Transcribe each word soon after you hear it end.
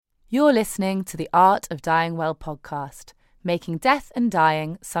You're listening to the Art of Dying Well podcast, making death and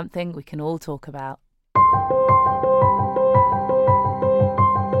dying something we can all talk about.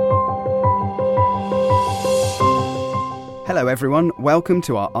 Hello everyone, welcome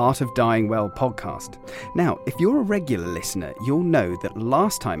to our Art of Dying Well podcast. Now, if you're a regular listener, you'll know that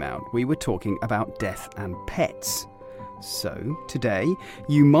last time out we were talking about death and pets. So, today,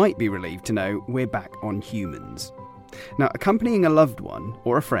 you might be relieved to know we're back on humans. Now, accompanying a loved one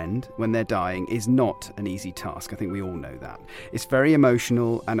or a friend when they're dying is not an easy task. I think we all know that. It's very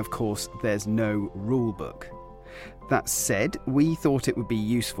emotional and, of course, there's no rule book. That said, we thought it would be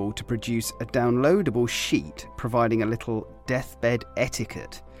useful to produce a downloadable sheet providing a little deathbed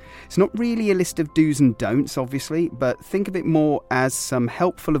etiquette. It's not really a list of do's and don'ts, obviously, but think of it more as some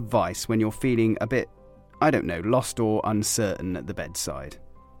helpful advice when you're feeling a bit, lost or uncertain at the bedside.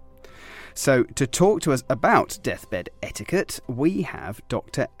 So, to talk to us about deathbed etiquette, we have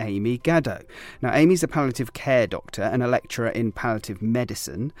Dr. Amy Gaddo. Now, Amy's a palliative care doctor and a lecturer in palliative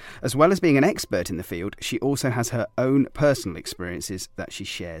medicine. As well as being an expert in the field, she also has her own personal experiences that she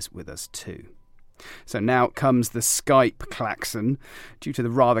shares with us too. So now comes the Skype klaxon. Due to the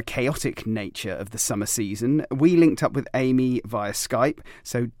rather chaotic nature of the summer season, we linked up with Amy via Skype,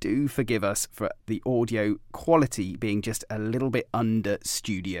 so do forgive us for the audio quality being just a little bit under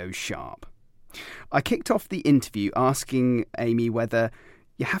studio sharp. I kicked off the interview asking Amy whether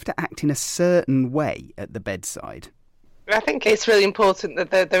you have to act in a certain way at the bedside. I think it's really important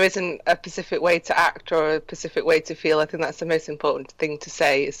that there isn't a specific way to act or a specific way to feel. I think that's the most important thing to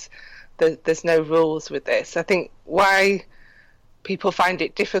say is there's no rules with this. I think why people find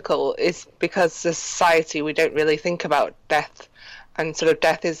it difficult is because as a society we don't really think about death, and sort of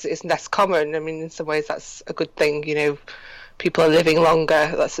death is less common. I mean, in some ways that's a good thing. You know, people are living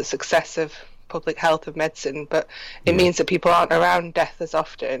longer. That's a success of public health, of medicine, but it means that people aren't around death as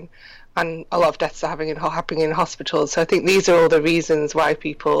often, and a lot of deaths are happening in hospitals. So I think these are all the reasons why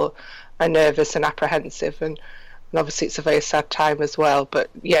people are nervous and apprehensive, and obviously it's a very sad time as well, but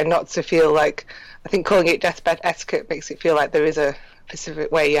yeah, not to feel like, I think calling it deathbed etiquette makes it feel like there is a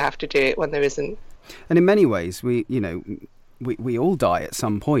specific way you have to do it when there isn't. And in many ways, we all die at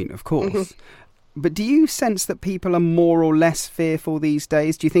some point, of course. Mm-hmm. But do you sense that people are more or less fearful these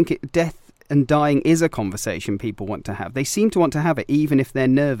days? Do you think death and dying is a conversation people want to have? They seem to want to have it even if they're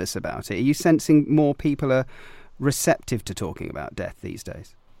nervous about it. Are you sensing more people are receptive to talking about death these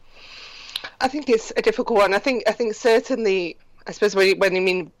days? I think it's a difficult one. I think certainly, I suppose when you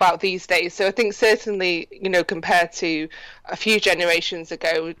mean about these days, so I think certainly, compared to a few generations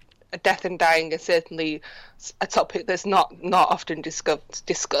ago, death and dying is certainly a topic that's not often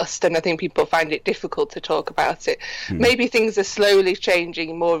discussed, and I think people find it difficult to talk about it. Maybe things are slowly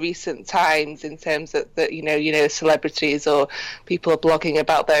changing in more recent times in terms of that, celebrities or people are blogging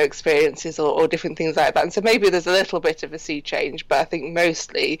about their experiences or different things like that, and so maybe there's a little bit of a sea change, but I think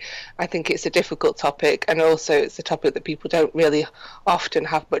mostly, it's a difficult topic, and also it's a topic that people don't really often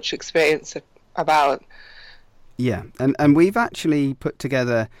have much experience about. Yeah, and we've actually put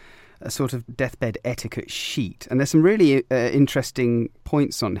together a sort of deathbed etiquette sheet, and there's some really interesting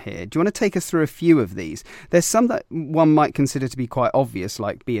points on here. Do you want to take us through a few of these? There's some that one might consider to be quite obvious,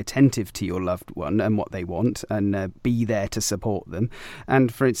 like be attentive to your loved one and what they want, and be there to support them.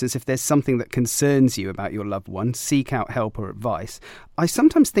 And for instance, if there's something that concerns you about your loved one, seek out help or advice. I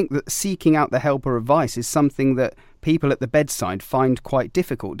sometimes think that seeking out the help or advice is something that people at the bedside find quite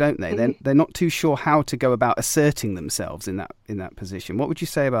difficult, don't they? Mm-hmm. They're not too sure how to go about asserting themselves in that position. What would you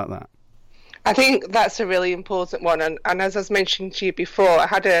say about that? I think that's a really important one, and as I was mentioning to you before, I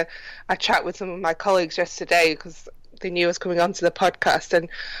had a chat with some of my colleagues yesterday because they knew I was coming onto the podcast, and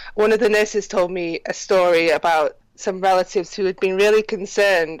one of the nurses told me a story about some relatives who had been really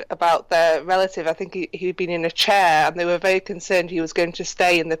concerned about their relative. I think he'd been in a chair, and they were very concerned he was going to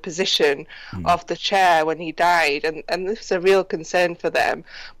stay in the position of the chair when he died, and this was a real concern for them.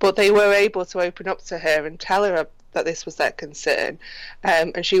 But they were able to open up to her and tell her that this was their concern,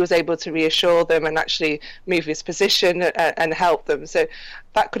 and she was able to reassure them and actually move his position and help them. So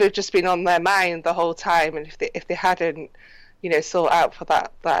that could have just been on their mind the whole time, and if they hadn't sought out for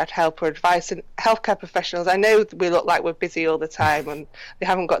that help or advice. And healthcare professionals, I know we look like we're busy all the time and they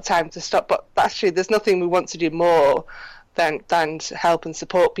haven't got time to stop, but actually there's nothing we want to do more than to help and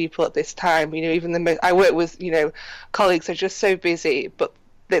support people at this time. Even I work with colleagues who are just so busy, but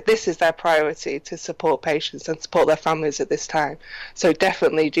this is their priority, to support patients and support their families at this time. So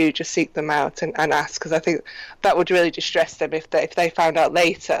definitely do just seek them out and ask, because I think that would really distress them if they found out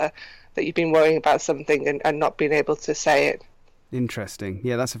later that you've been worrying about something and not being able to say it. Interesting.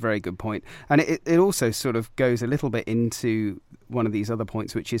 Yeah, that's a very good point. And it also sort of goes a little bit into one of these other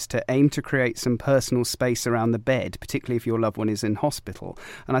points, which is to aim to create some personal space around the bed, particularly if your loved one is in hospital.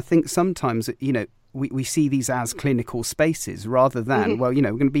 And I think sometimes, we see these as clinical spaces rather than, we're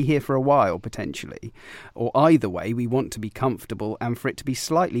going to be here for a while potentially. Or either way, we want to be comfortable and for it to be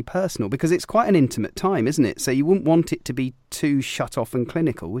slightly personal, because it's quite an intimate time, isn't it? So you wouldn't want it to be too shut off and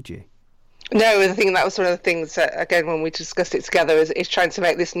clinical, would you? No, I think that was one of the things that, again, when we discussed it together, is trying to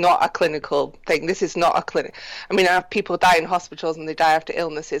make this not a clinical thing. This is not a clinic. I mean, I have people die in hospitals and they die after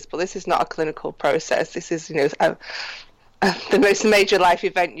illnesses, but this is not a clinical process. This is, the most major life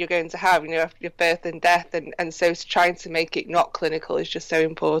event you're going to have, after your birth and death, and so trying to make it not clinical is just so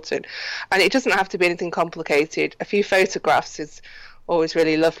important. And it doesn't have to be anything complicated. A few photographs is always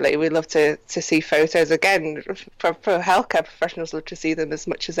really lovely. We love to see photos. Again, for healthcare professionals, love to see them as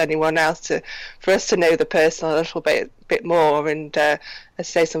much as anyone else, for us to know the person a little bit more, and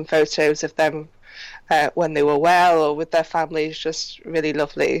say some photos of them when they were well or with their family is just really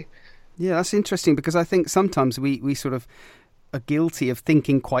lovely. Yeah, that's interesting, because I think sometimes we sort of are guilty of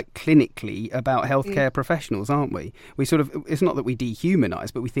thinking quite clinically about healthcare professionals, aren't we? It's not that we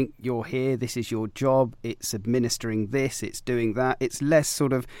dehumanise, but we think you're here, this is your job, it's administering this, it's doing that. It's less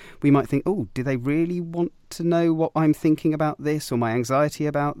sort of, we might think, oh, do they really want to know what I'm thinking about this or my anxiety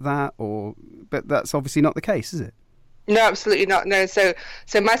about that? But that's obviously not the case, is it? No, absolutely not. No, so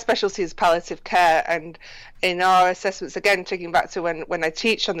my specialty is palliative care, and in our assessments, again, taking back to when I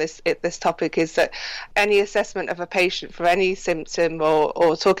teach on this topic, is that any assessment of a patient for any symptom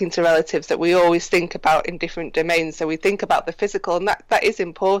or talking to relatives, that we always think about in different domains. So we think about the physical, and that is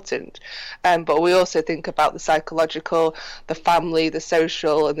important, but we also think about the psychological, the family, the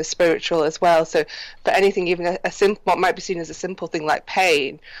social, and the spiritual as well. So for anything, even what might be seen as a simple thing like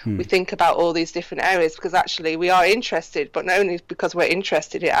pain, we think about all these different areas, because actually we are interested, but not only because we're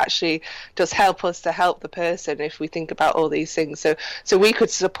interested, it actually does help us to help the person if we think about all these things. So we could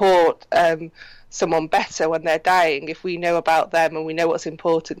support someone better when they're dying if we know about them and we know what's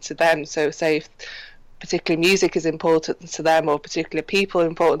important to them. So say if particular music is important to them or particular people are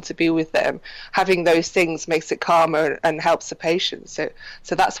important to be with them, having those things makes it calmer and helps the patient. So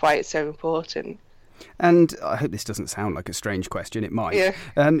that's why it's so important. And I hope this doesn't sound like a strange question. It might.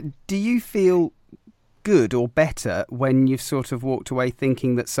 Yeah. Do you feel good or better when you've sort of walked away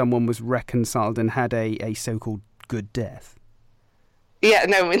thinking that someone was reconciled and had a so-called good death? Yeah,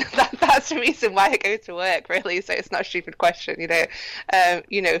 no, I mean, that's the reason why I go to work, really. So it's not a stupid question,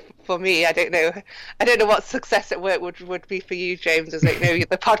 For me, I don't know what success at work would be for you, James. As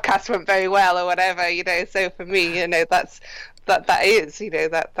the podcast went very well or whatever, So for me, that's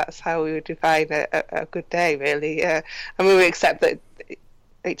how we would define a good day, really. I mean, we accept that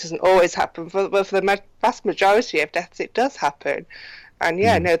it doesn't always happen, but for the vast majority of deaths, it does happen. And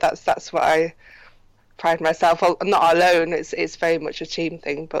that's what I pride myself on. I'm not alone. It's very much a team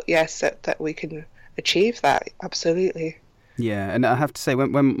thing. But yes, that we can achieve that, absolutely. Yeah, and I have to say,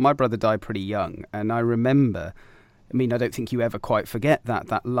 when my brother died pretty young, and I remember, I mean, I don't think you ever quite forget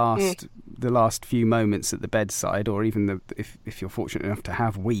the last few moments at the bedside, or even if you're fortunate enough to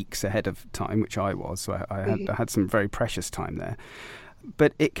have weeks ahead of time, which I was. So I had some very precious time there.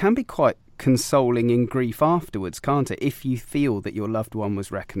 But it can be quite consoling in grief afterwards, can't it? If you feel that your loved one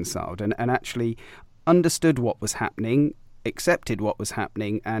was reconciled and actually understood what was happening, accepted what was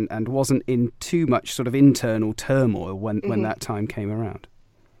happening, and wasn't in too much sort of internal turmoil when that time came around.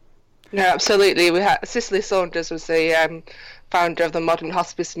 No, absolutely. We had Cicely Saunders was the founder of the modern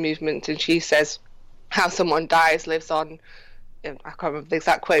hospice movement, and she says how someone dies lives on. I can't remember the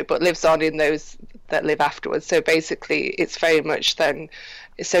exact quote, but lives on in those that live afterwards. So basically, it's very much then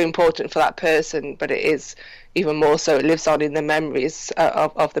it's so important for that person, but it is even more so. It lives on in the memories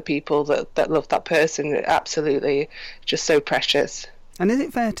of the people that love that person. Absolutely, just so precious. And is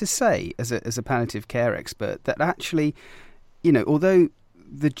it fair to say, as a palliative care expert, that actually, although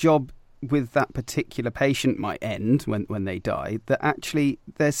the job with that particular patient might end when they die, that actually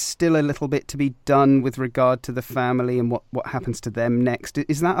there's still a little bit to be done with regard to the family and what happens to them next?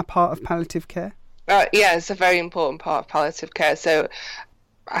 Is that a part of palliative care? Yeah, it's a very important part of palliative care. So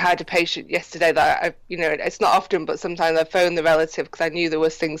I had a patient yesterday that it's not often, but sometimes I phoned the relative because I knew there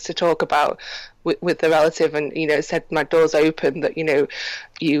was things to talk about with the relative, and said my door's open, that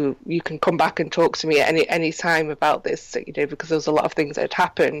you can come back and talk to me at any time about this, because there was a lot of things that had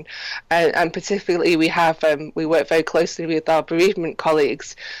happened, and particularly we work very closely with our bereavement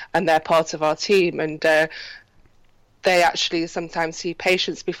colleagues, and they're part of our team, and they actually sometimes see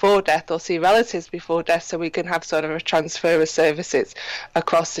patients before death or see relatives before death, so we can have sort of a transfer of services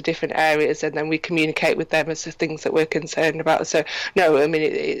across the different areas, and then we communicate with them as to things that we're concerned about. So no, I mean,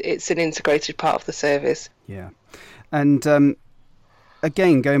 it's an integrated part of the service. Yeah. And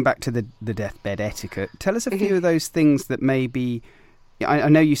again, going back to the deathbed etiquette, tell us a few of those things that maybe... I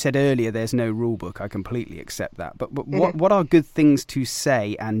know you said earlier there's no rule book. I completely accept that. But what are good things to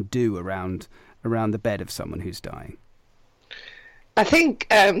say and do around the bed of someone who's dying? I think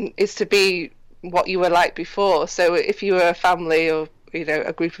it's to be what you were like before. So if you were a family or,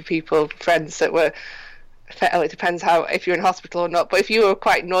 a group of people, friends that were... It depends if you're in hospital or not, but if you were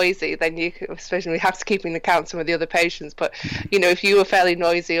quite noisy, then you especially have to keep in account some of the other patients. But if you were fairly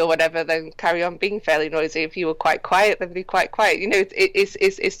noisy or whatever, then carry on being fairly noisy. If you were quite quiet, then be quite quiet.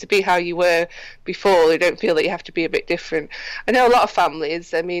 It's to be how you were before. You don't feel that you have to be a bit different. I know a lot of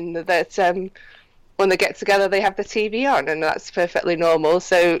families, that when they get together, they have the TV on, and that's perfectly normal.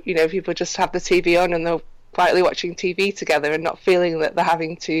 So people just have the TV on and they're quietly watching TV together and not feeling that they're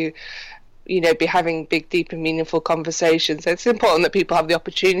having to be having big, deep and meaningful conversations. So it's important that people have the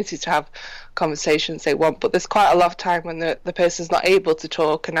opportunity to have conversations they want, but there's quite a lot of time when the person's not able to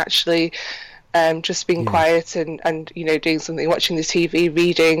talk and actually just being quiet and doing something, watching the TV,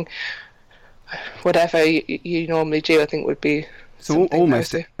 reading, whatever you normally do, I think would be... So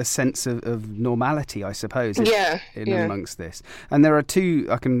almost a sense of normality, I suppose, amongst this. And there are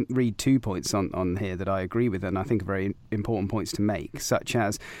I can read 2 points on here that I agree with and I think are very important points to make, such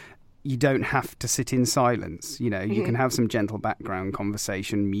as you don't have to sit in silence. You can have some gentle background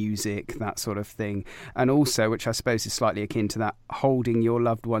conversation, music, that sort of thing. And also, which I suppose is slightly akin to that, holding your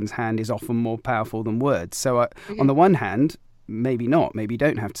loved one's hand is often more powerful than words. So on the one hand, maybe not. Maybe you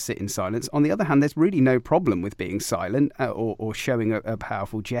don't have to sit in silence. On the other hand, there's really no problem with being silent or showing a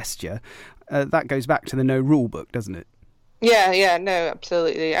powerful gesture. That goes back to the no rule book, doesn't it? Yeah, no,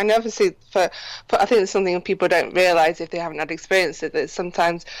 absolutely. And obviously, I think it's something people don't realise if they haven't had experience of it, that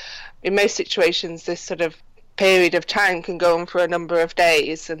sometimes in most situations this sort of period of time can go on for a number of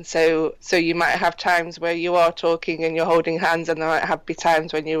days, and so you might have times where you are talking and you're holding hands, and there might be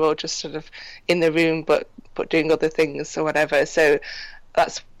times when you're all just sort of in the room but doing other things or whatever. So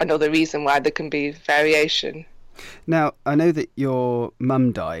that's another reason why there can be variation. Now, I know that your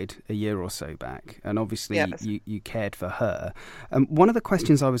mum died a year or so back, and obviously you cared for her. One of the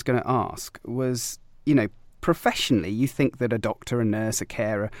questions I was going to ask was, professionally, you think that a doctor, a nurse, a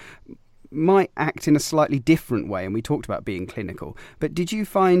carer might act in a slightly different way, and we talked about being clinical, but did you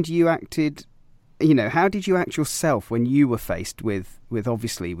find you acted... how did you act yourself when you were faced with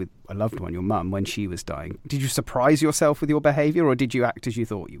obviously with a loved one, your mum, when she was dying? Did you surprise yourself with your behaviour, or did you act as you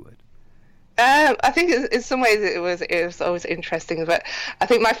thought you would? I think in some ways it was always interesting, but I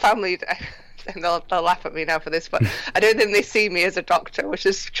think my family, and they'll laugh at me now for this, but I don't think they see me as a doctor, which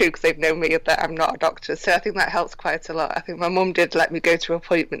is true because they've known me that I'm not a doctor. So I think that helps quite a lot. I think my mum did let me go to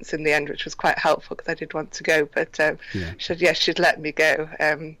appointments in the end, which was quite helpful because I did want to go, but she'd let me go.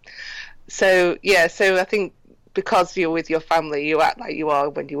 So I think because you're with your family, you act like you are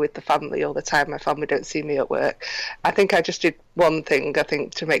when you're with the family all the time. My family don't see me at work. I think I just did one thing,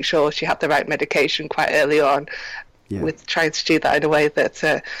 to make sure she had the right medication quite early on, with trying to do that in a way that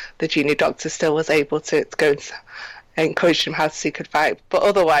the junior doctor still was able to go and encourage them how to seek advice. But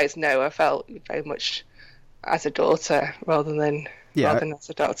otherwise, no, I felt very much as a daughter rather than as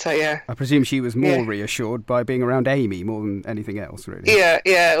a doctor, I presume she was more reassured by being around Amy more than anything else, really.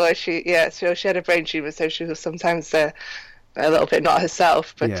 Well, she had a brain tumour, so she was sometimes a little bit not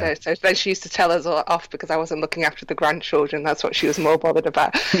herself, but so then she used to tell us off because I wasn't looking after the grandchildren. That's what she was more bothered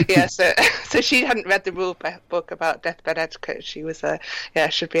about. So she hadn't read the rule book about deathbed etiquette. She was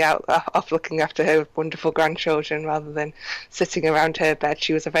should be off looking after her wonderful grandchildren rather than sitting around her bed.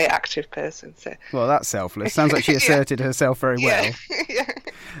 She was a very active person. So well, that's selfless. Sounds like she asserted herself very well.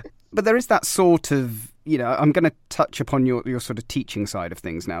 But there is that sort of, I'm going to touch upon your sort of teaching side of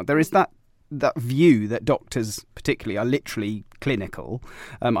things now. There is that view that doctors particularly are literally clinical.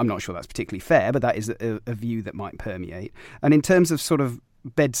 I'm not sure that's particularly fair, but that is a view that might permeate. And in terms of sort of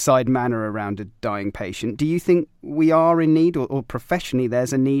bedside manner around a dying patient, do you think we are in need, or professionally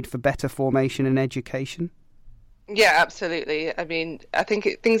there's a need for better formation and education? Yeah, absolutely. I mean, I think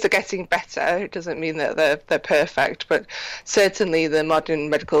things are getting better. It doesn't mean that they're perfect, but certainly the modern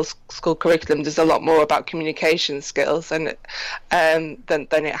medical school curriculum does a lot more about communication skills and than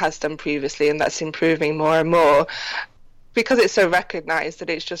it has done previously, and that's improving more and more. Because it's so recognised that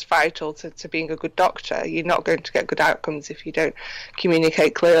it's just vital to being a good doctor. You're not going to get good outcomes if you don't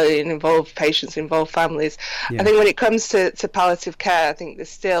communicate clearly and involve patients, involve families. I think when it comes to palliative care, I think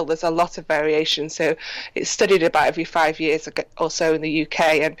there's a lot of variation. So it's studied about every 5 years or so in the UK,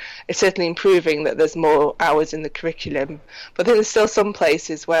 and it's certainly improving that there's more hours in the curriculum. But then there's still some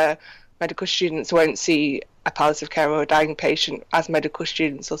places where medical students won't see a palliative care or a dying patient as medical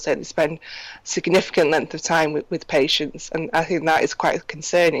students, or certainly spend significant length of time with patients. And I think that is quite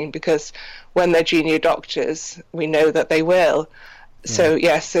concerning, because when they're junior doctors, we know that they will. Yeah. So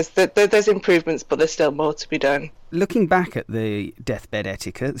yes, there's improvements, but there's still more to be done. Looking back at the deathbed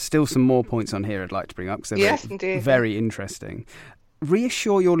etiquette, still some more points on here I'd like to bring up, because they're indeed. Very interesting.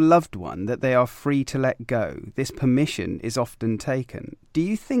 Reassure your loved one that they are free to let go. This permission is often taken. Do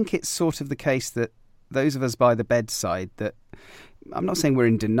you think it's sort of the case that those of us by the bedside, that I'm not saying we're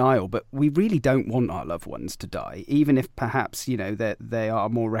in denial, but we really don't want our loved ones to die, even if perhaps, they are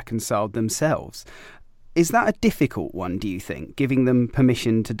more reconciled themselves? Is that a difficult one, do you think, giving them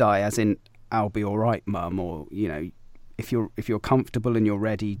permission to die, as in, I'll be all right, Mum, or, if you're comfortable and you're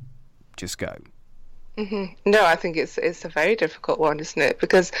ready, just go? Mm-hmm. No, I think it's a very difficult one, isn't it?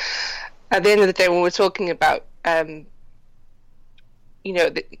 Because at the end of the day, when we're talking about, no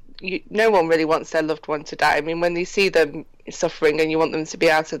one really wants their loved one to die. I mean, when you see them suffering and you want them to be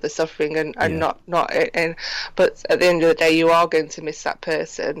out of the suffering and not in, but at the end of the day, you are going to miss that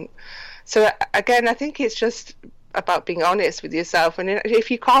person. So again, I think it's just about being honest with yourself, and if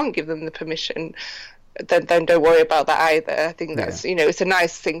you can't give them the permission, then don't worry about that either. I think that's it's a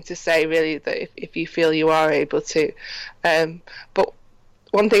nice thing to say, really, that if you feel you are able to. But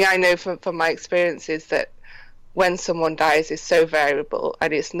one thing I know from my experience is that when someone dies is so variable,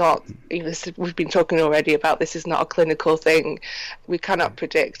 and it's not, we've been talking already about, this is not a clinical thing. We cannot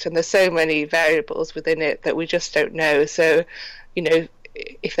predict, and there's so many variables within it that we just don't know. So,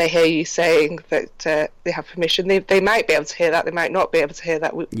 if they hear you saying that they have permission, they might be able to hear that, they might not be able to hear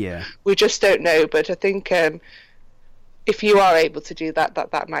that. We just don't know. But I think if you are able to do that,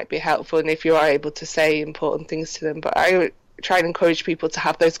 that might be helpful, and if you are able to say important things to them. But I would try and encourage people to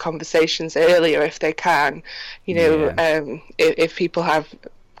have those conversations earlier if they can. If people have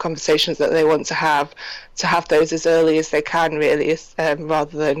conversations that they want to have those as early as they can, really,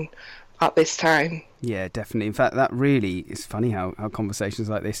 rather than at this time. Yeah, definitely. In fact, that really is funny how conversations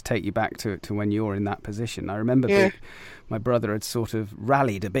like this take you back to when you're in that position. I remember my brother had sort of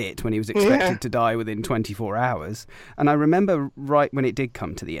rallied a bit when he was expected to die within 24 hours. And I remember right when it did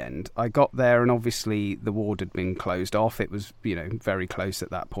come to the end, I got there and obviously the ward had been closed off. It was, very close at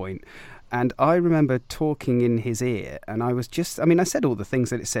that point. And I remember talking in his ear, and I was I said all the things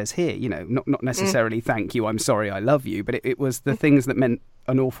that it says here, not necessarily thank you, I'm sorry, I love you, but it was the things that meant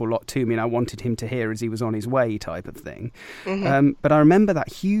an awful lot to me, and I wanted him to hear as he was on his way, type of thing. But I remember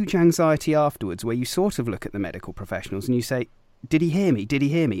that huge anxiety afterwards, where you sort of look at the medical professionals and you say, did he hear me? Did he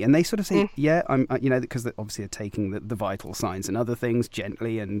hear me? And they sort of say, yeah, I'm, because obviously they're taking the vital signs and other things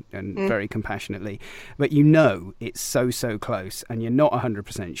gently and very compassionately. But it's so close, and you're not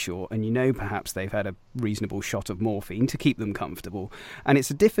 100% sure, and perhaps they've had a reasonable shot of morphine to keep them comfortable. And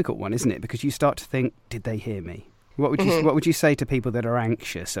it's a difficult one, isn't it? Because you start to think, did they hear me? What would you say to people that are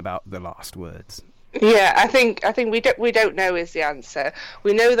anxious about the last words? Yeah, I think we don't know is the answer.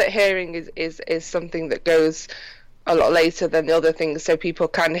 We know that hearing is something that goes a lot later than the other things, so people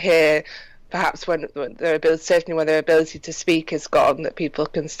can hear perhaps when their ability to speak is gone, that people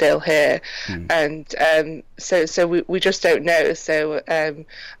can still hear. And so we just don't know. So and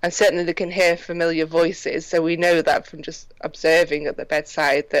certainly they can hear familiar voices, so we know that from just observing at the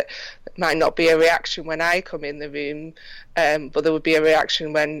bedside that it might not be a reaction when I come in the room, but there would be a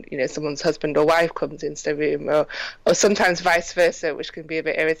reaction when someone's husband or wife comes into the room, or sometimes vice versa, which can be a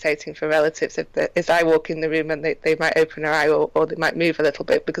bit irritating for relatives if I walk in the room and they might open their eye or they might move a little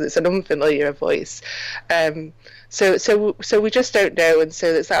bit because it's an unfamiliar voice. So we just don't know, and so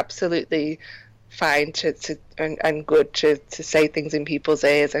it's absolutely fine and good to say things in people's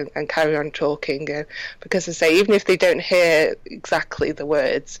ears and carry on talking, because I say, even if they don't hear exactly the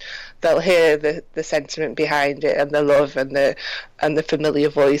words, they'll hear the sentiment behind it and the love and the familiar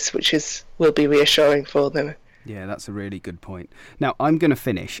voice, which will be reassuring for them. Yeah, that's a really good point. Now, I'm going to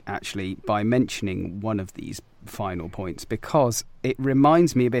finish, actually, by mentioning one of these final points, because it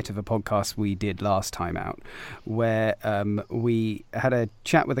reminds me a bit of a podcast we did last time out, where we had a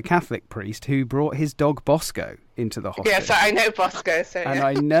chat with a Catholic priest who brought his dog Bosco into the hospital. Yes, I know Bosco. So, and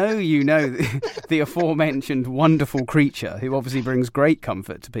I know the aforementioned wonderful creature who obviously brings great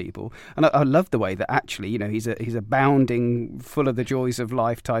comfort to people. And I love the way that actually, he's a bounding, full of the joys of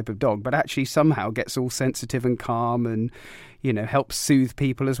life type of dog, but actually somehow gets all sensitive and calm and helps soothe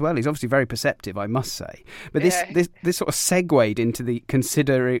people as well. He's obviously very perceptive, I must say. But this sort of segued into the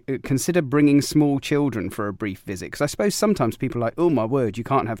consider bringing small children for a brief visit. Because I suppose sometimes people are like, oh my word, you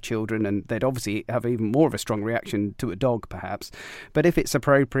can't have children, and they'd obviously have even more of a strong reaction to a dog, perhaps. But if it's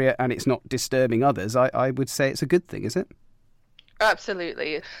appropriate and it's not disturbing others, I would say it's a good thing, is it?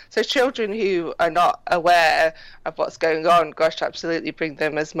 Absolutely. So children who are not aware of what's going on, gosh, absolutely bring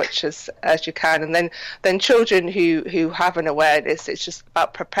them as much as you can. And then children who have an awareness, it's just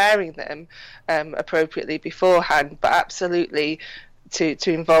about preparing them appropriately beforehand, but absolutely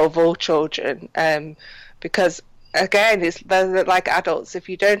to involve all children, because again, they're like adults. If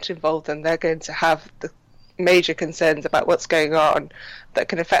you don't involve them, they're going to have the major concerns about what's going on that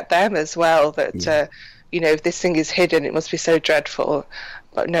can affect them as well. That if this thing is hidden, it must be so dreadful.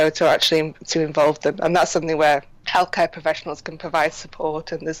 But no, to involve them, and that's something where healthcare professionals can provide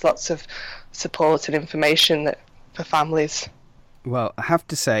support, and there's lots of support and information for families. Well, I have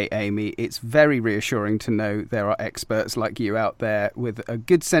to say, Amy, it's very reassuring to know there are experts like you out there with a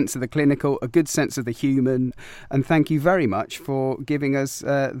good sense of the clinical, a good sense of the human. And thank you very much for giving us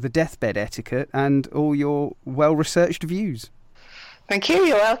the deathbed etiquette and all your well-researched views. Thank you.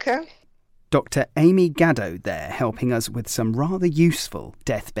 You're welcome. Dr. Amy Gaddo there, helping us with some rather useful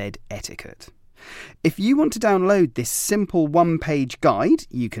deathbed etiquette. If you want to download this simple one-page guide,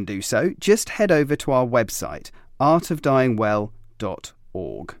 you can do so. Just head over to our website,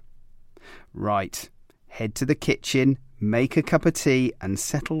 artofdyingwell.org. Right, head to the kitchen, make a cup of tea and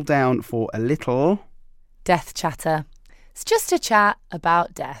settle down for a little... Death chatter. It's just a chat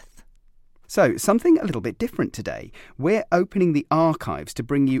about death. So, something a little bit different today. We're opening the archives to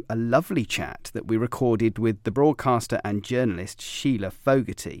bring you a lovely chat that we recorded with the broadcaster and journalist Sheila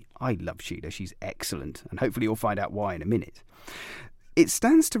Fogarty. I love Sheila, she's excellent, and hopefully you'll find out why in a minute. It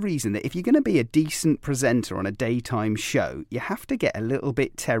stands to reason that if you're going to be a decent presenter on a daytime show, you have to get a little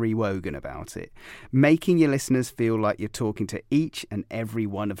bit Terry Wogan about it, making your listeners feel like you're talking to each and every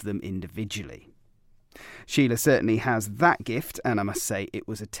one of them individually. Sheila certainly has that gift, and I must say it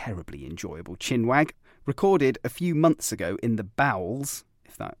was a terribly enjoyable chinwag, recorded a few months ago in the bowels,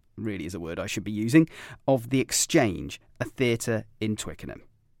 if that really is a word I should be using, of The Exchange, a theatre in Twickenham.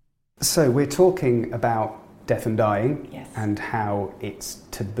 So we're talking about death and dying, yes, and how it's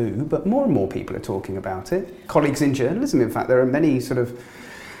taboo, but more and more people are talking about it. Colleagues in journalism, in fact, there are many sort of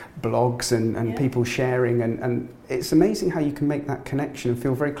blogs and people sharing, and it's amazing how you can make that connection and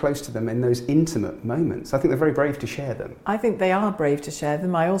feel very close to them in those intimate moments. I think they're very brave to share them. I think they are brave to share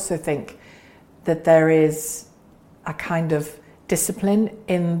them. I also think that there is a kind of discipline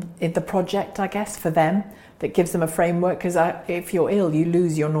in the project, I guess, for them, that gives them a framework, because if you're ill, you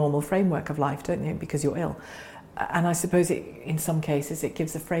lose your normal framework of life, don't you, because you're ill. And I suppose in some cases it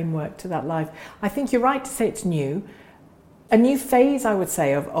gives a framework to that life. I think you're right to say it's new. A new phase, I would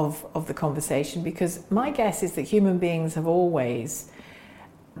say, of the conversation, because my guess is that human beings have always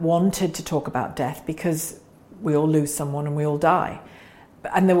wanted to talk about death, because we all lose someone and we all die.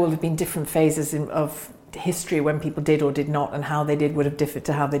 And there will have been different phases of history when people did or did not, and how they did would have differed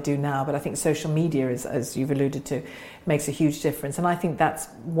to how they do now. But I think social media, as you've alluded to, makes a huge difference. And I think that's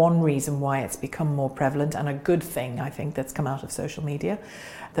one reason why it's become more prevalent, and a good thing, I think, that's come out of social media.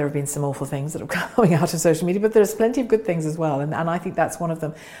 There have been some awful things that have come coming out of social media, but there's plenty of good things as well. And I think that's one of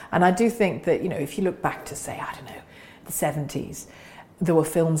them. And I do think that, if you look back to, say, I don't know, the 70s, there were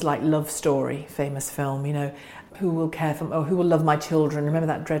films like Love Story, famous film, Who Will Care For, Who Will Love My Children? Remember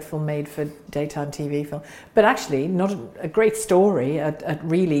that dreadful made-for-daytime TV film? But actually, not a great story, a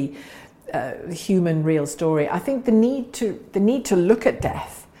really human, real story. I think the need to look at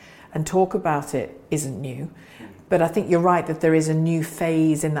death and talk about it isn't new. But I think you're right that there is a new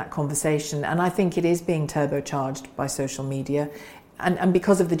phase in that conversation, and I think it is being turbocharged by social media, and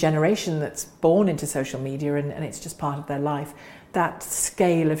because of the generation that's born into social media and it's just part of their life, that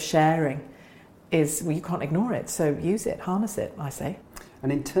scale of sharing is, well, you can't ignore it, so use it, harness it, I say.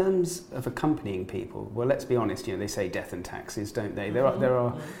 And in terms of accompanying people, well, let's be honest, they say death and taxes, don't they? There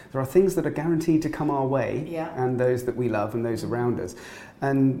are things that are guaranteed to come our way, and those that we love and those around us.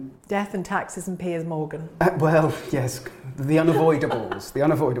 And death and taxes and Piers Morgan. Well, yes, the unavoidables, the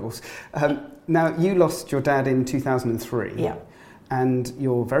unavoidables. Now, you lost your dad in 2003. Yeah. And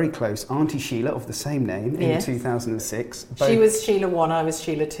your very close Auntie Sheila, of the same name, in 2006. She was Sheila 1, I was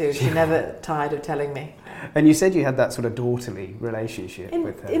Sheila 2. She never tired of telling me. And you said you had that sort of daughterly relationship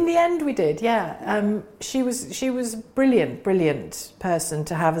with her. In the end, we did, yeah. She was a brilliant person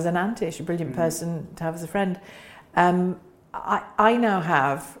to have as an auntie. She's a brilliant person to have as a friend. I now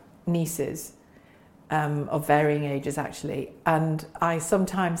have nieces of varying ages, actually, and I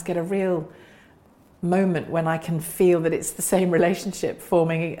sometimes get a real moment when I can feel that it's the same relationship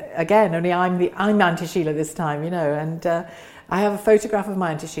forming again, only I'm Auntie Sheila this time, and I have a photograph of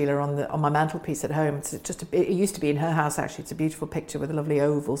my Auntie Sheila on my mantelpiece at home. It used to be in her house, actually. It's a beautiful picture with a lovely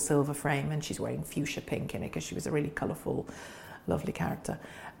oval silver frame, and she's wearing fuchsia pink in it because she was a really colourful, lovely character.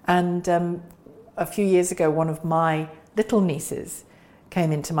 And a few years ago, one of my little nieces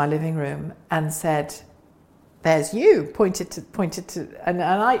came into my living room and said, "There's you," pointed to, and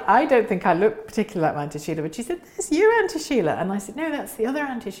I don't think I looked particularly like my Auntie Sheila, but she said, "There's you, Auntie Sheila," and I said, "No, that's the other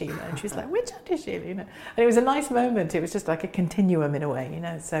Auntie Sheila," and she was like, "Which Auntie Sheila?" And it was a nice moment. It was just like a continuum in a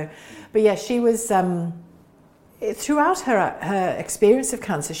way, So, but yeah, she was throughout her experience of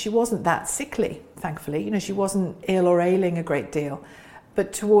cancer, she wasn't that sickly, thankfully. She wasn't ill or ailing a great deal,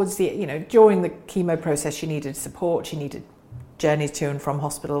 but towards the during the chemo process, she needed support. She needed journeys to and from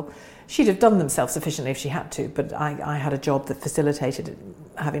hospital. She'd have done them self-sufficiently if she had to, but I had a job that facilitated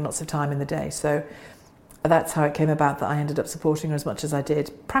having lots of time in the day. So that's how it came about that I ended up supporting her as much as I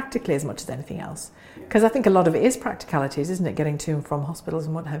did, practically as much as anything else. Because I think a lot of it is practicalities, isn't it? Getting to and from hospitals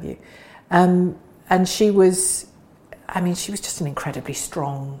and what have you. And she was just an incredibly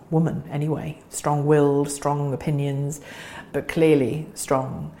strong woman anyway. Strong-willed, strong opinions, but clearly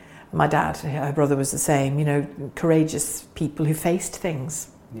strong. My dad, her brother, was the same, courageous people who faced things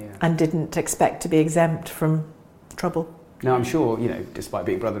and didn't expect to be exempt from trouble. Now, I'm sure, despite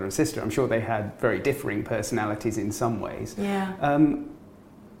being brother and sister, I'm sure they had very differing personalities in some ways. Yeah.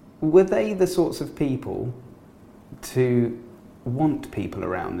 Were they the sorts of people to want people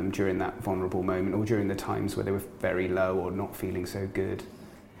around them during that vulnerable moment or during the times where they were very low or not feeling so good?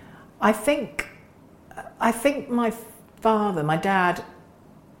 I think my father, my dad,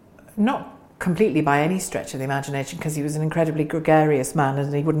 not completely by any stretch of the imagination, because he was an incredibly gregarious man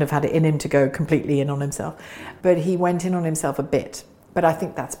and he wouldn't have had it in him to go completely in on himself, but he went in on himself a bit. But I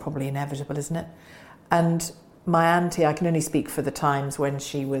think that's probably inevitable, isn't it? And my auntie, I can only speak for the times when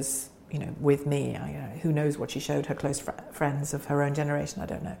she was with me. Who knows what she showed her close friends of her own generation, I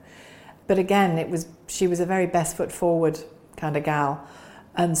don't know. But again, she was a very best foot forward kind of gal.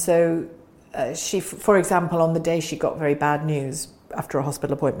 And so she, for example, on the day she got very bad news after a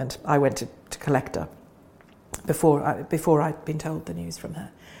hospital appointment, I went to collect her before I'd been told the news from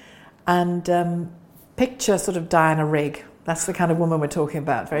her. And picture sort of Diana Rigg. That's the kind of woman we're talking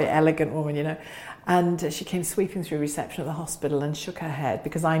about, very elegant woman, And she came sweeping through reception at the hospital and shook her head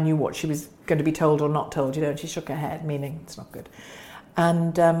because I knew what she was going to be told or not told, and she shook her head, meaning it's not good.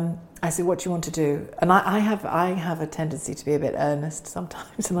 And I said, "What do you want to do?" And I have a tendency to be a bit earnest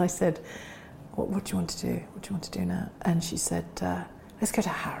sometimes, and I said, What do you want to do? What do you want to do now? And she said, "Let's go to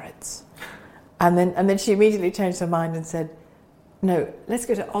Harrods." And then she immediately changed her mind and said, "No, let's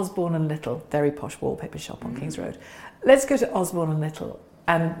go to Osborne and Little," very posh wallpaper shop on King's Road. "Let's go to Osborne and Little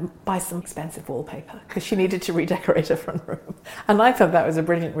and buy some expensive wallpaper," because she needed to redecorate her front room. And I thought that was a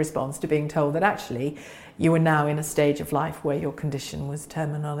brilliant response to being told that actually you were now in a stage of life where your condition was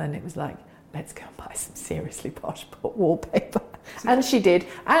terminal, and it was like, let's go and buy some seriously posh wallpaper. And she did.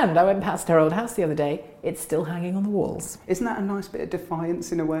 And I went past her old house the other day. It's still hanging on the walls. Isn't that a nice bit of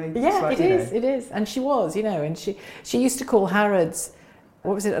defiance in a way? Yeah, it is. And she was, and she used to call Harrods,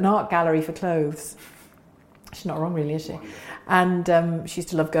 what was it, an art gallery for clothes. She's not wrong, really, is she? And she used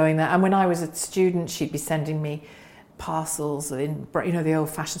to love going there. And when I was a student, she'd be sending me parcels in, the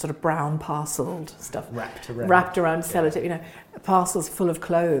old-fashioned sort of brown parceled stuff. Wrapped around sellotape, parcels full of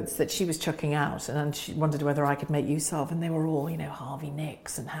clothes that she was chucking out, and she wondered whether I could make use of, and they were all, Harvey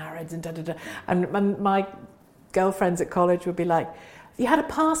Nicks and Harrods and da-da-da. And my girlfriends at college would be like, "You had a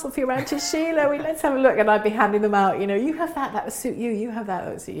parcel for your Auntie Sheila, let's have a look," and I'd be handing them out, "You have that would suit you, you have that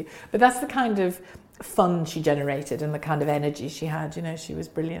would suit you." But that's the kind of fun she generated and the kind of energy she had, she was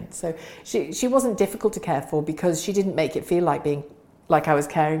brilliant. So she wasn't difficult to care for because she didn't make it feel like I was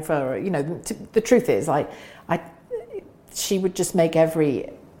caring for her. The truth is, she would just make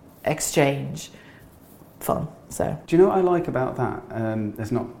every exchange fun. So do you know what I like about that?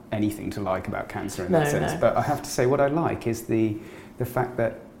 There's not anything to like about cancer in that sense, but I have to say what I like is the fact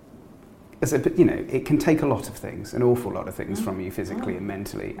that it can take a lot of things, an awful lot of things from you physically and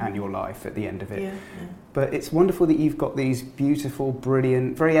mentally and your life at the end of it. Yeah. But it's wonderful that you've got these beautiful,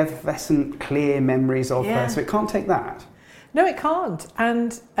 brilliant, very effervescent, clear memories of her, so it can't take that. No, it can't.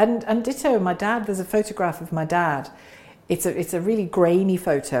 And ditto, my dad, there's a photograph of my dad. It's a really grainy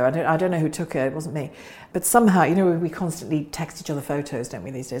photo. I don't know who took it, it wasn't me. But somehow, we constantly text each other photos, don't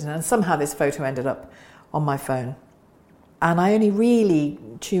we, these days? And somehow this photo ended up on my phone. And I only really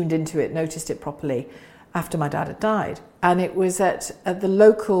tuned into it, noticed it properly after my dad had died. And it was at the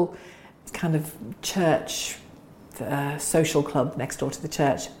local kind of church social club next door to the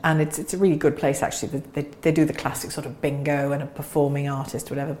church. And it's a really good place, actually. They do the classic sort of bingo and a performing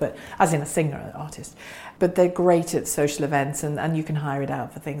artist, whatever, but as in a singer artist. But they're great at social events and you can hire it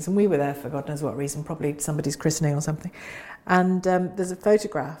out for things. And we were there for God knows what reason, probably somebody's christening or something. And there's a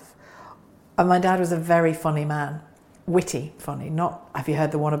photograph. And my dad was a very funny man. witty funny, not have you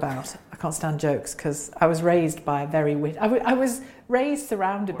heard the one about, I can't stand jokes, because I was raised by a very I was raised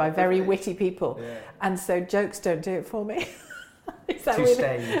surrounded by very witty people, and so jokes don't do it for me. Is that too really,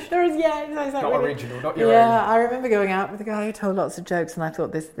 staged. there is, yeah, is that not really, original, not your own. Yeah, I remember going out with a guy who told lots of jokes, and I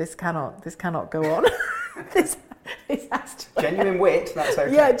thought this cannot go on. this has to Genuine wit, that's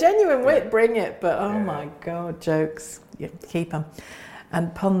okay. Yeah, genuine wit, bring it. But oh my God, jokes, keep them.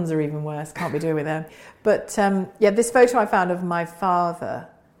 And puns are even worse, can't be doing with them. But this photo I found of my father,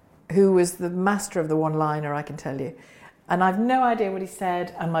 who was the master of the one-liner, I can tell you. And I've no idea what he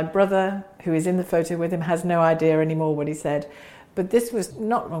said, and my brother, who is in the photo with him, has no idea anymore what he said. But this was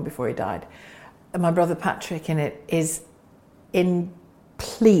not long before he died. And my brother Patrick in it is in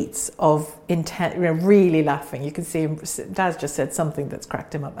pleats of intent, really laughing. You can see him, Dad's just said something that's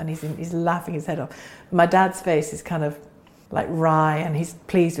cracked him up, and he's laughing his head off. My dad's face is kind of like wry, and he's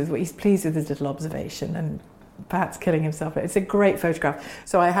pleased with his little observation, and Pat's killing himself. It's a great photograph.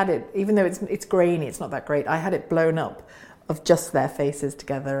 So I had it, even though it's grainy, it's not that great. I had it blown up of just their faces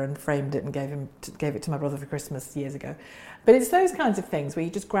together and framed it and gave it to my brother for Christmas years ago. But it's those kinds of things where you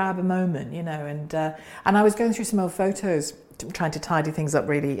just grab a moment, and I was going through some old photos, trying to tidy things up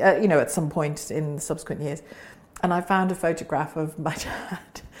really, at some point in subsequent years, and I found a photograph of my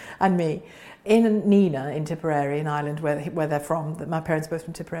dad and me in Nina in Tipperary in Ireland, where they're from. That my parents are both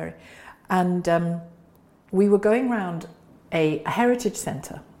from Tipperary, and we were going round a heritage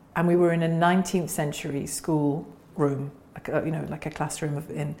centre, and we were in a 19th century school room, like a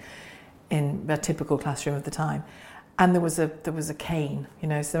classroom in a typical classroom of the time. And there was a cane,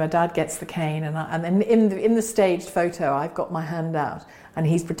 So my dad gets the cane, and then in the staged photo, I've got my hand out, and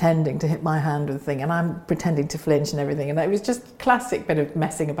he's pretending to hit my hand with the thing, and I'm pretending to flinch and everything. And it was just classic bit of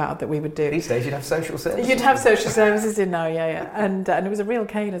messing about that we would do. These days, you'd have social services. You'd have social services in now, yeah. And it was a real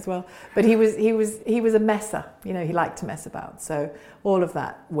cane as well. But he was a messer. He liked to mess about. So all of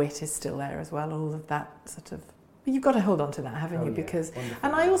that wit is still there as well. All of that sort of. But you've got to hold on to that, haven't you? Because wonderful.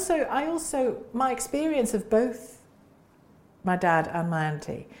 And I also my experience of both my dad and my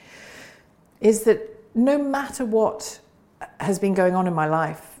auntie is that no matter what has been going on in my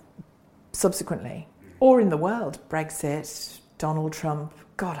life subsequently, or in the world, Brexit, Donald Trump,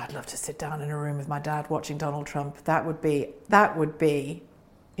 God, I'd love to sit down in a room with my dad watching Donald Trump. That would be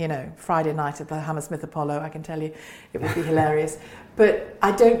Friday night at the Hammersmith Apollo, I can tell you. It would be hilarious. But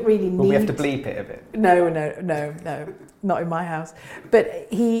I don't really need... Well, we have to bleep it a bit. No, not in my house. But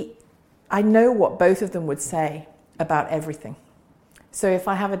I know what both of them would say about everything. So if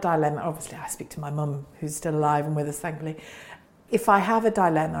I have a dilemma, obviously I speak to my mum, who's still alive and with us, thankfully. If I have a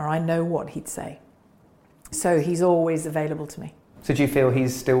dilemma, I know what he'd say. So he's always available to me. So do you feel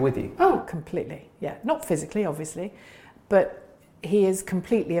he's still with you? Oh, completely, yeah. Not physically, obviously, but he is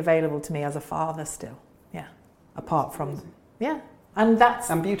completely available to me as a father still, yeah. Apart from, yeah. And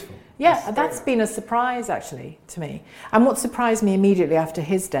beautiful. Yeah, that's been a surprise actually to me. And what surprised me immediately after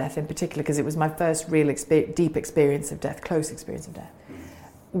his death, in particular, because it was my first real deep experience of death, close experience of death,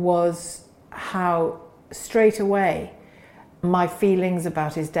 was how straight away my feelings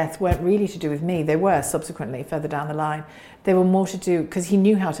about his death weren't really to do with me. They were subsequently further down the line. They were more to do because he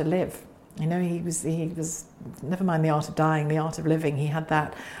knew how to live. He was never mind the art of dying, the art of living. He had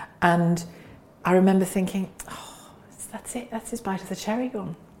that, and I remember thinking, oh, that's it. That's his bite of the cherry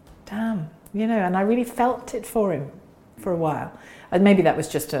gone. Damn, And I really felt it for him for a while. And maybe that was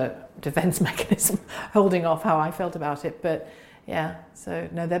just a defense mechanism, holding off how I felt about it. But yeah, so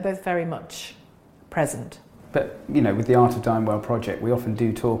no, they're both very much present. But, with the Art of Dying Well project, we often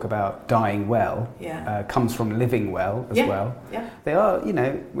do talk about dying well. Yeah. Comes from living well as well. Yeah. They are,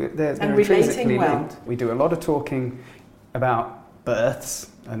 they're intrinsically linked. We do a lot of talking about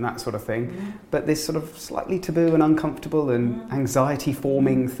births and that sort of thing, but this sort of slightly taboo and uncomfortable and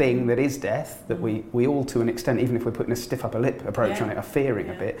anxiety-forming thing that is death, that we all, to an extent, even if we're putting a stiff upper lip approach on it, are fearing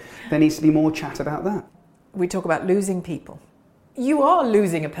a bit, there needs to be more chat about that. We talk about losing people. You are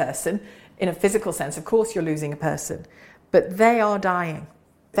losing a person. In a physical sense, of course you're losing a person, but they are dying.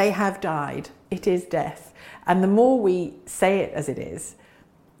 They have died. It is death. And the more we say it as it is,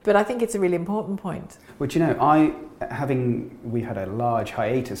 but I think it's a really important point. Which, we had a large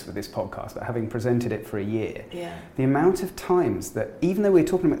hiatus with this podcast, but having presented it for a year, the amount of times that, even though we're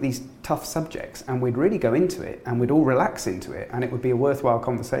talking about these tough subjects, and we'd really go into it, and we'd all relax into it, and it would be a worthwhile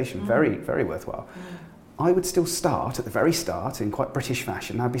conversation, very, very worthwhile, I would still start, at the very start, in quite British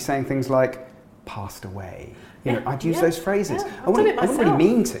fashion, I'd be saying things like, passed away. I'd use those phrases. Yeah. I wouldn't really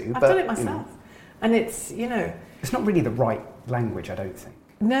mean to, but... I've done it myself. And it's, It's not really the right language, I don't think.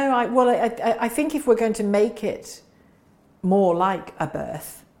 No, I think if we're going to make it more like a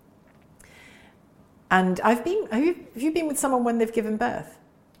birth, And have you been with someone when they've given birth?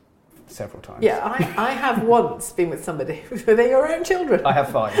 Several times. Yeah, I have once been with somebody. Were they your own children? I have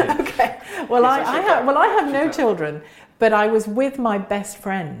 5. Yeah. Okay. Well, I have no children, but I was with my best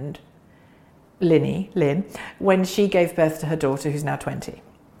friend, Lynn, when she gave birth to her daughter, who's now 20.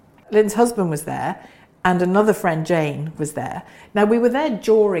 Lynn's husband was there, and another friend, Jane, was there. Now, we were there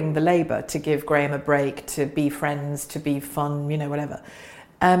during the labour to give Graham a break, to be friends, to be fun, whatever.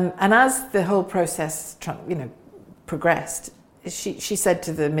 And as the whole process, progressed, she said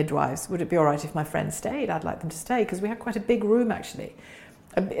to the midwives, would it be all right if my friend stayed? I'd like them to stay, because we had quite a big room, actually.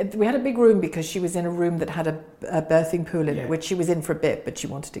 We had a big room because she was in a room that had a birthing pool in it, which she was in for a bit, but she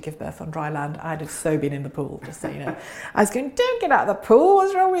wanted to give birth on dry land. I'd have so been in the pool, just so you know. I was going, don't get out of the pool,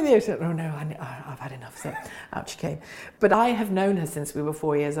 what's wrong with you? She said, oh no, I've had enough. So out she came. But I have known her since we were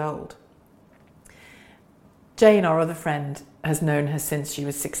 4 years old. Jane, our other friend, has known her since she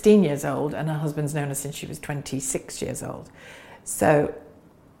was 16 years old, and her husband's known her since she was 26 years old. So,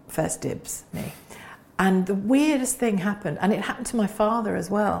 first dibs, me. And the weirdest thing happened, and it happened to my father as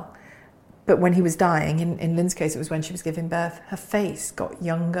well. But when he was dying, in Lynn's case, it was when she was giving birth, her face got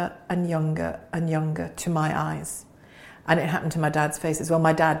younger and younger and younger to my eyes. And it happened to my dad's face as well.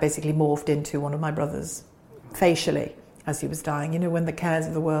 My dad basically morphed into one of my brothers facially as he was dying. When the cares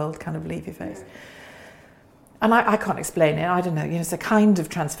of the world kind of leave your face. And I can't explain it. I don't know. It's a kind of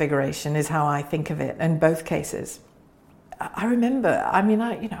transfiguration is how I think of it in both cases. I remember, I'm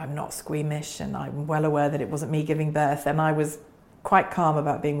not squeamish, and I'm well aware that it wasn't me giving birth, and I was quite calm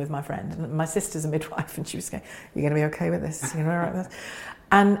about being with my friend. And my sister's a midwife, and she was going, "You're going to be okay with this? You're going to be all right with this?"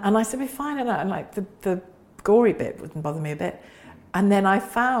 And I said, "We're fine." And like the gory bit wouldn't bother me a bit. And then I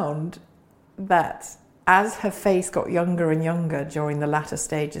found that as her face got younger and younger during the latter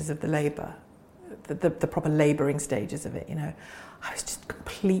stages of the labour, the proper labouring stages of it, I was just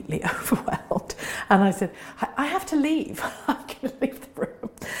completely overwhelmed. And I said, I have to leave. I'm going to leave the room.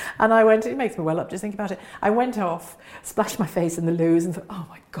 And I went, it makes me well up just thinking about it. I went off, splashed my face in the loos and thought, oh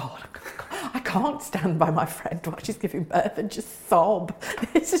my God, I can't stand by my friend while she's giving birth and just sob.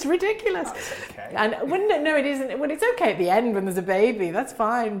 It's just ridiculous. That's okay. And no, it isn't. Well, it's okay at the end when there's a baby, that's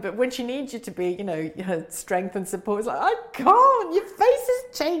fine. But when she needs you to be, her strength and support, it's like, I can't, your face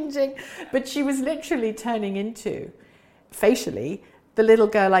is changing. But she was literally turning into, facially, the little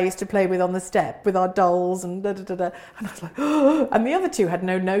girl I used to play with on the step with our dolls and da-da-da-da. And I was like, oh, and the other two had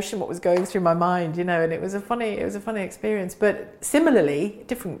no notion what was going through my mind, and it was a funny experience. But similarly,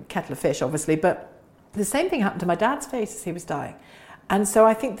 different kettle of fish, obviously, but the same thing happened to my dad's face as he was dying. And so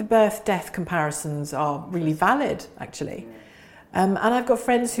I think the birth-death comparisons are really valid, actually. And I've got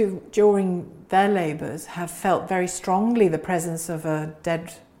friends who, during their labours, have felt very strongly the presence of a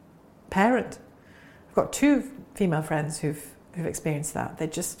dead parent. I've got 2 female friends who've experienced that. They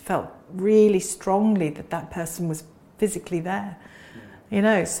just felt really strongly that person was physically there.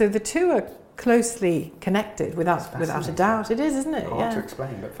 So the two are closely connected without a doubt. It is, isn't it? Hard to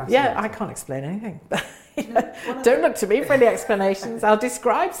explain, but fascinating. Yeah, I can't explain anything. Don't look to me for any explanations. I'll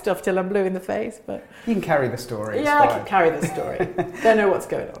describe stuff till I'm blue in the face. But you can carry the story. Yeah, I can carry the story. Don't know what's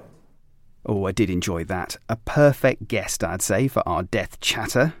going on. Oh, I did enjoy that. A perfect guest, I'd say, for our death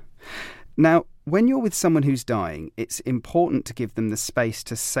chatter. Now, when you're with someone who's dying, it's important to give them the space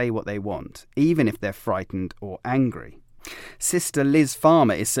to say what they want, even if they're frightened or angry. Sister Liz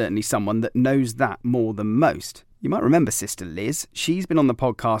Farmer is certainly someone that knows that more than most. You might remember Sister Liz. She's been on the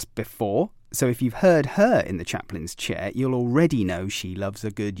podcast before, so if you've heard her in the chaplain's chair, you'll already know she loves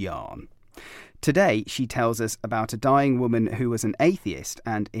a good yarn. Today, she tells us about a dying woman who was an atheist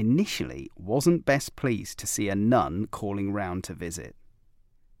and initially wasn't best pleased to see a nun calling round to visit.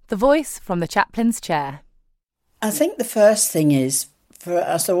 The voice from the chaplain's chair. I think the first thing is for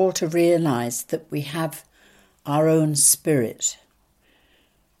us all to realise that we have our own spirit.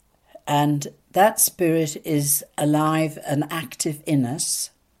 And that spirit is alive and active in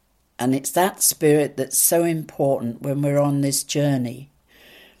us. And it's that spirit that's so important when we're on this journey.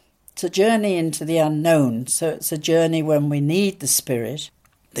 It's a journey into the unknown. So it's a journey when we need the spirit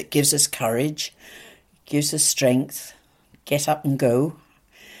that gives us courage, gives us strength, get up and go.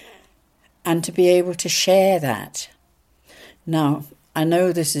 And to be able to share that. Now, I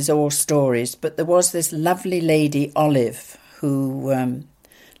know this is all stories, but there was this lovely lady, Olive, who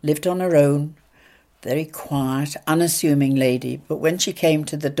lived on her own, very quiet, unassuming lady. But when she came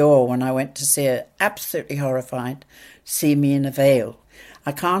to the door, when I went to see her, absolutely horrified, see me in a veil.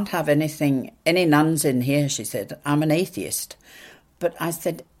 I can't have any nuns in here, she said. I'm an atheist. But I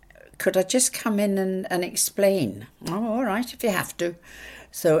said, could I just come in and explain? Oh, all right, if you have to.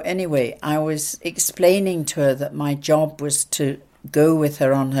 So anyway, I was explaining to her that my job was to go with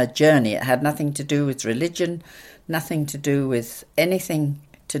her on her journey. It had nothing to do with religion, nothing to do with anything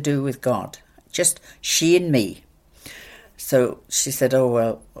to do with God, just she and me. So she said,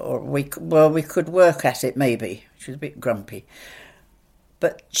 we could work at it maybe. She was a bit grumpy.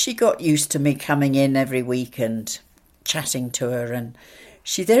 But she got used to me coming in every week and chatting to her, and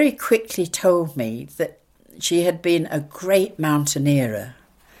she very quickly told me that she had been a great mountaineerer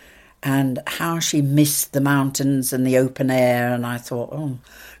and how she missed the mountains and the open air. And I thought, oh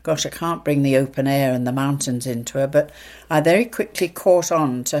gosh, I can't bring the open air and the mountains into her. But I very quickly caught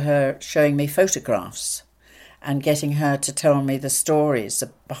on to her showing me photographs and getting her to tell me the stories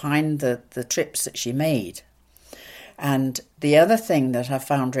behind the trips that she made. And the other thing that I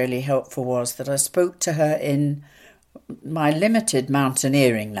found really helpful was that I spoke to her in my limited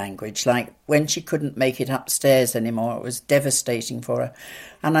mountaineering language, like when she couldn't make it upstairs anymore, it was devastating for her.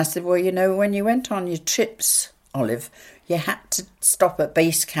 And I said, well, when you went on your trips, Olive, you had to stop at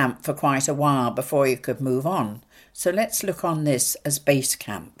base camp for quite a while before you could move on. So let's look on this as base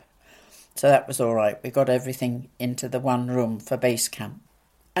camp. So that was all right. We got everything into the one room for base camp.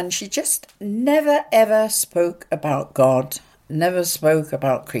 And she just never, ever spoke about God, never spoke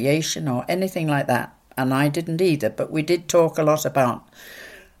about creation or anything like that. And I didn't either, but we did talk a lot about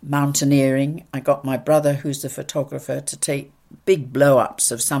mountaineering. I got my brother, who's the photographer, to take big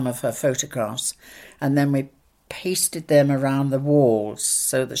blow-ups of some of her photographs, and then we pasted them around the walls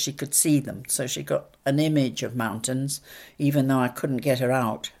so that she could see them. So she got an image of mountains, even though I couldn't get her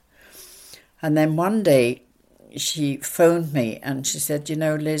out. And then one day she phoned me and she said,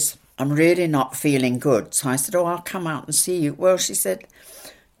 Liz, I'm really not feeling good. So I said, I'll come out and see you. Well, she said,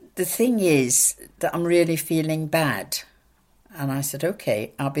 the thing is that I'm really feeling bad. And I said,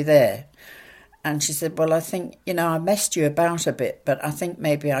 okay, I'll be there. And she said, well, I think, I messed you about a bit, but I think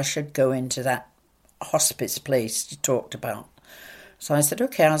maybe I should go into that hospice place you talked about. So I said,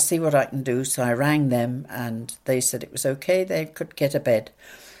 okay, I'll see what I can do. So I rang them and they said it was okay, they could get a bed.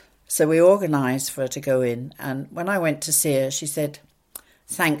 So we organised for her to go in. And when I went to see her, she said,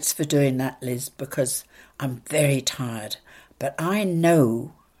 thanks for doing that, Liz, because I'm very tired. But I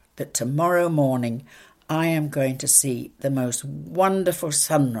know that tomorrow morning I am going to see the most wonderful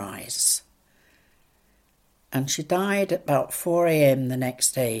sunrise. And she died at about 4 a.m. the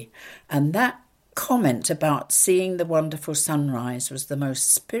next day. And that comment about seeing the wonderful sunrise was the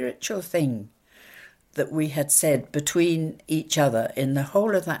most spiritual thing that we had said between each other in the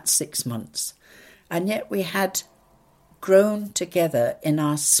whole of that 6 months. And yet we had grown together in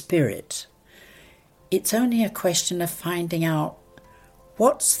our spirit. It's only a question of finding out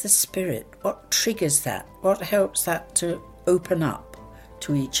what's the spirit, what triggers that, what helps that to open up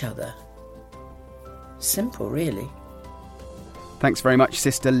to each other. Simple, really. Thanks very much,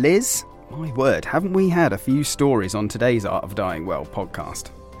 Sister Liz. My word, haven't we had a few stories on today's Art of Dying Well podcast?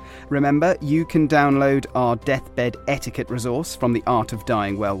 Remember, you can download our Deathbed Etiquette resource from the Art of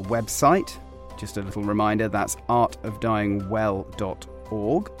Dying Well website. Just a little reminder, that's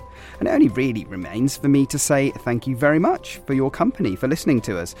artofdyingwell.org. And it only really remains for me to say thank you very much for your company, for listening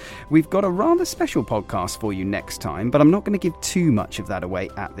to us. We've got a rather special podcast for you next time, but I'm not going to give too much of that away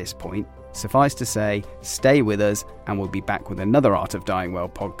at this point. Suffice to say, stay with us and we'll be back with another Art of Dying Well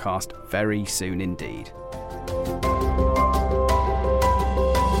podcast very soon indeed.